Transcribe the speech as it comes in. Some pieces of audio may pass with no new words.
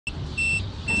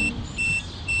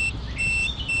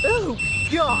Oh,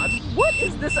 God, what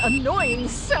is this annoying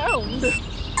sound?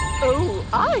 Oh,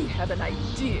 I have an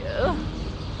idea.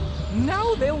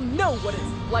 Now they'll know what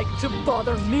it's like to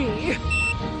bother me.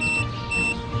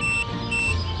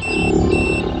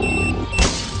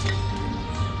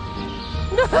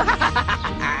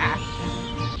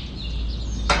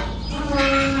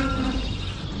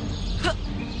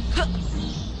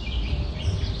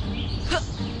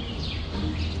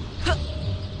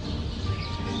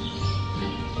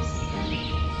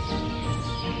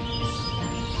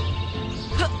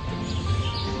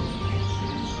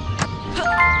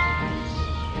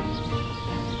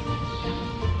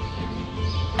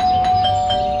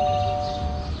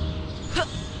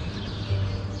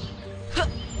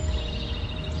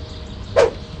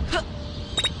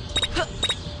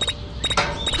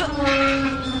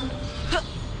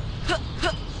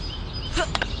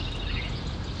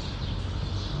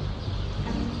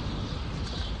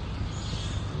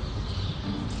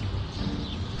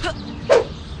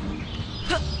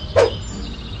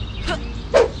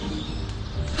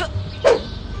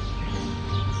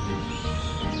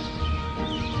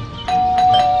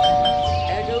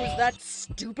 That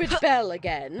stupid bell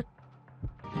again.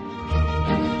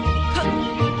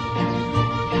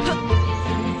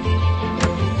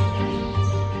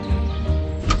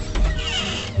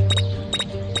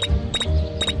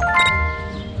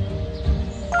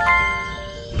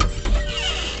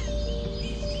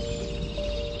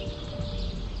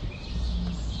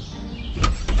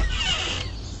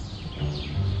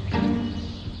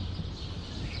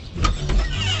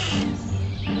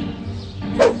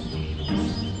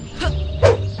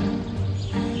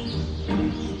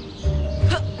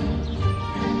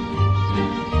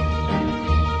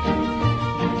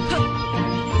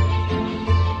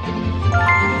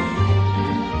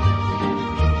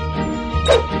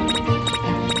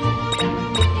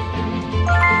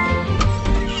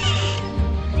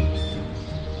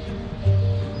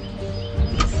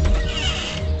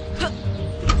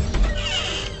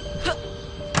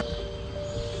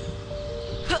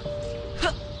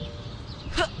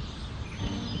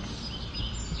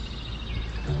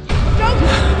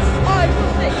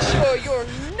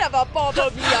 Never bother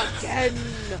me again!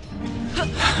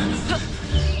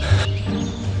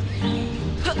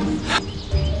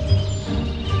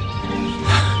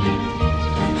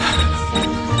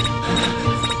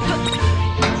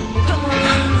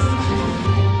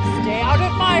 Stay out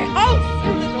of my house,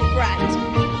 you little brat!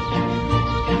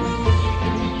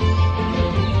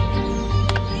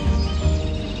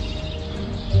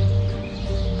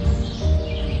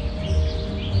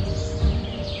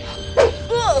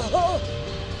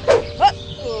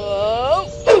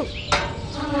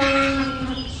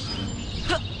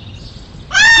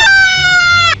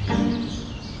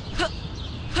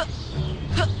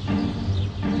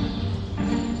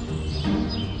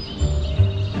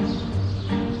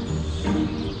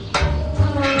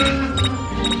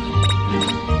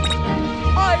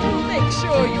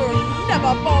 Sure you'll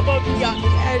never bother me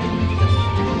again.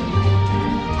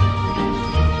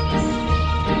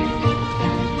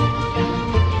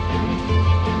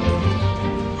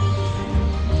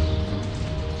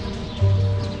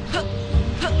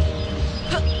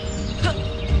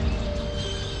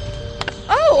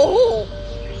 Oh!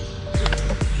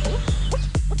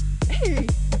 Hey!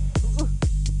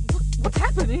 What's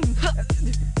happening?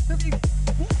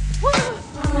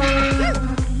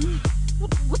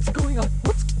 What's going on?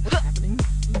 What's happening?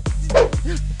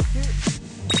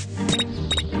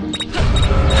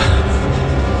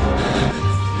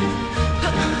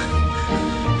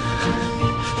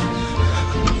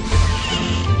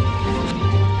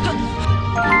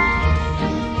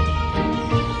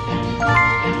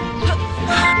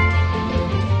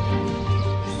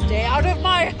 Stay out of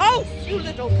my house, you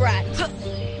little brat!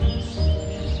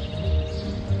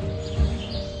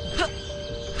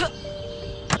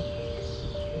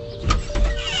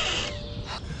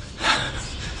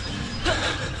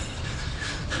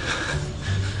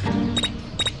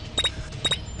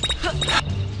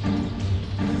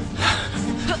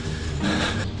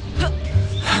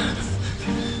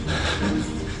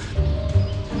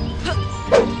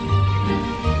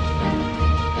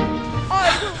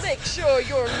 Sure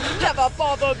you'll never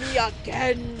bother me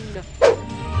again.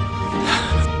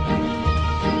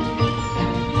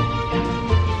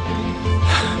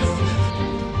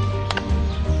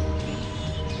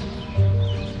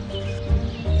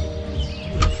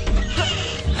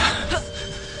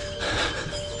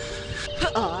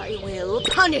 I will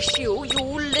punish you, you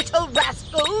little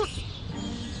rascals.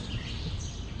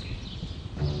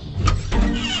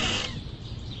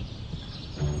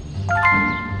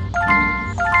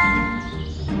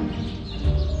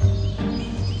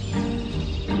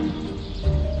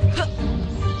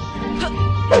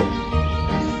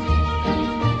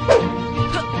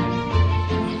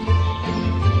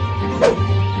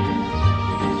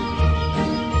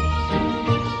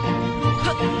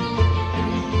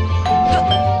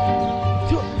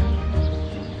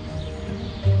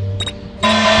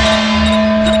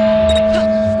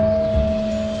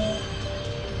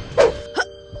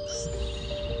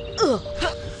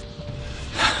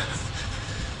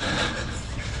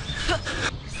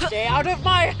 Stay out of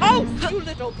my house, you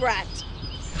little brat!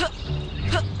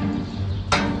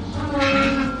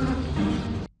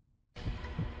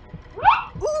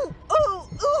 Ooh, ooh,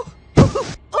 ooh,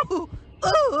 ooh,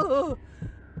 ooh,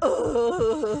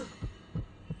 ooh.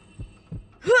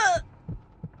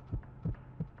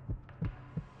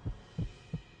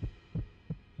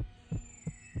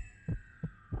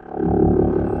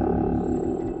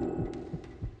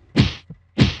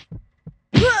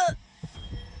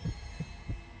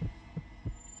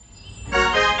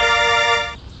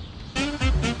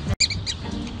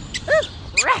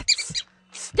 Rats!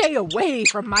 Stay away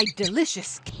from my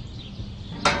delicious.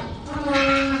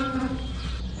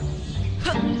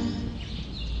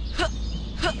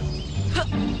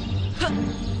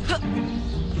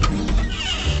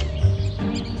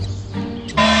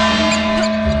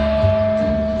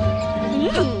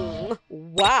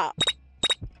 Wow.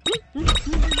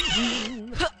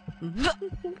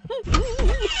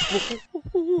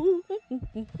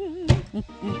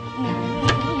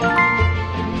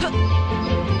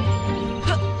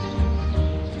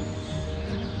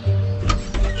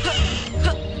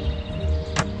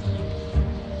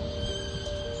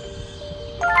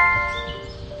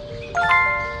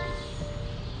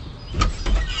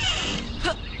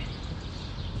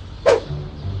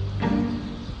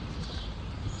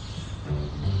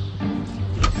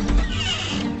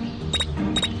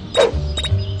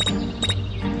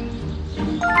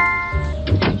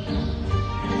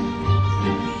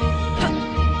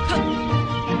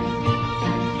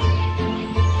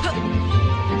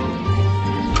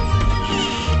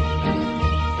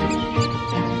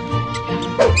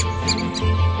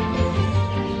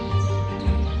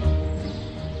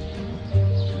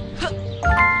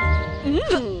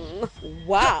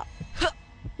 Wow.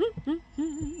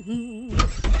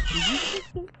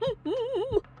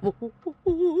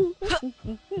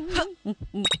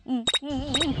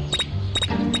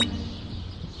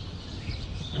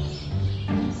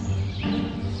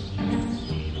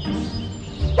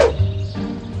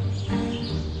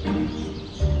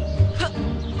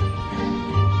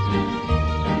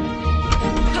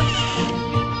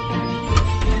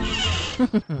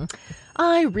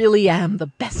 I really am the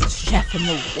best chef in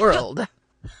the world.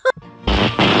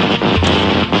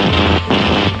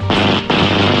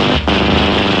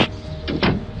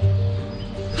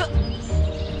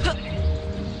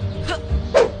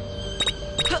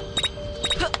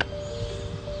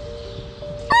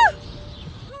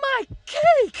 My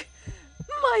cake!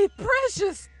 My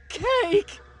precious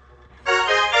cake!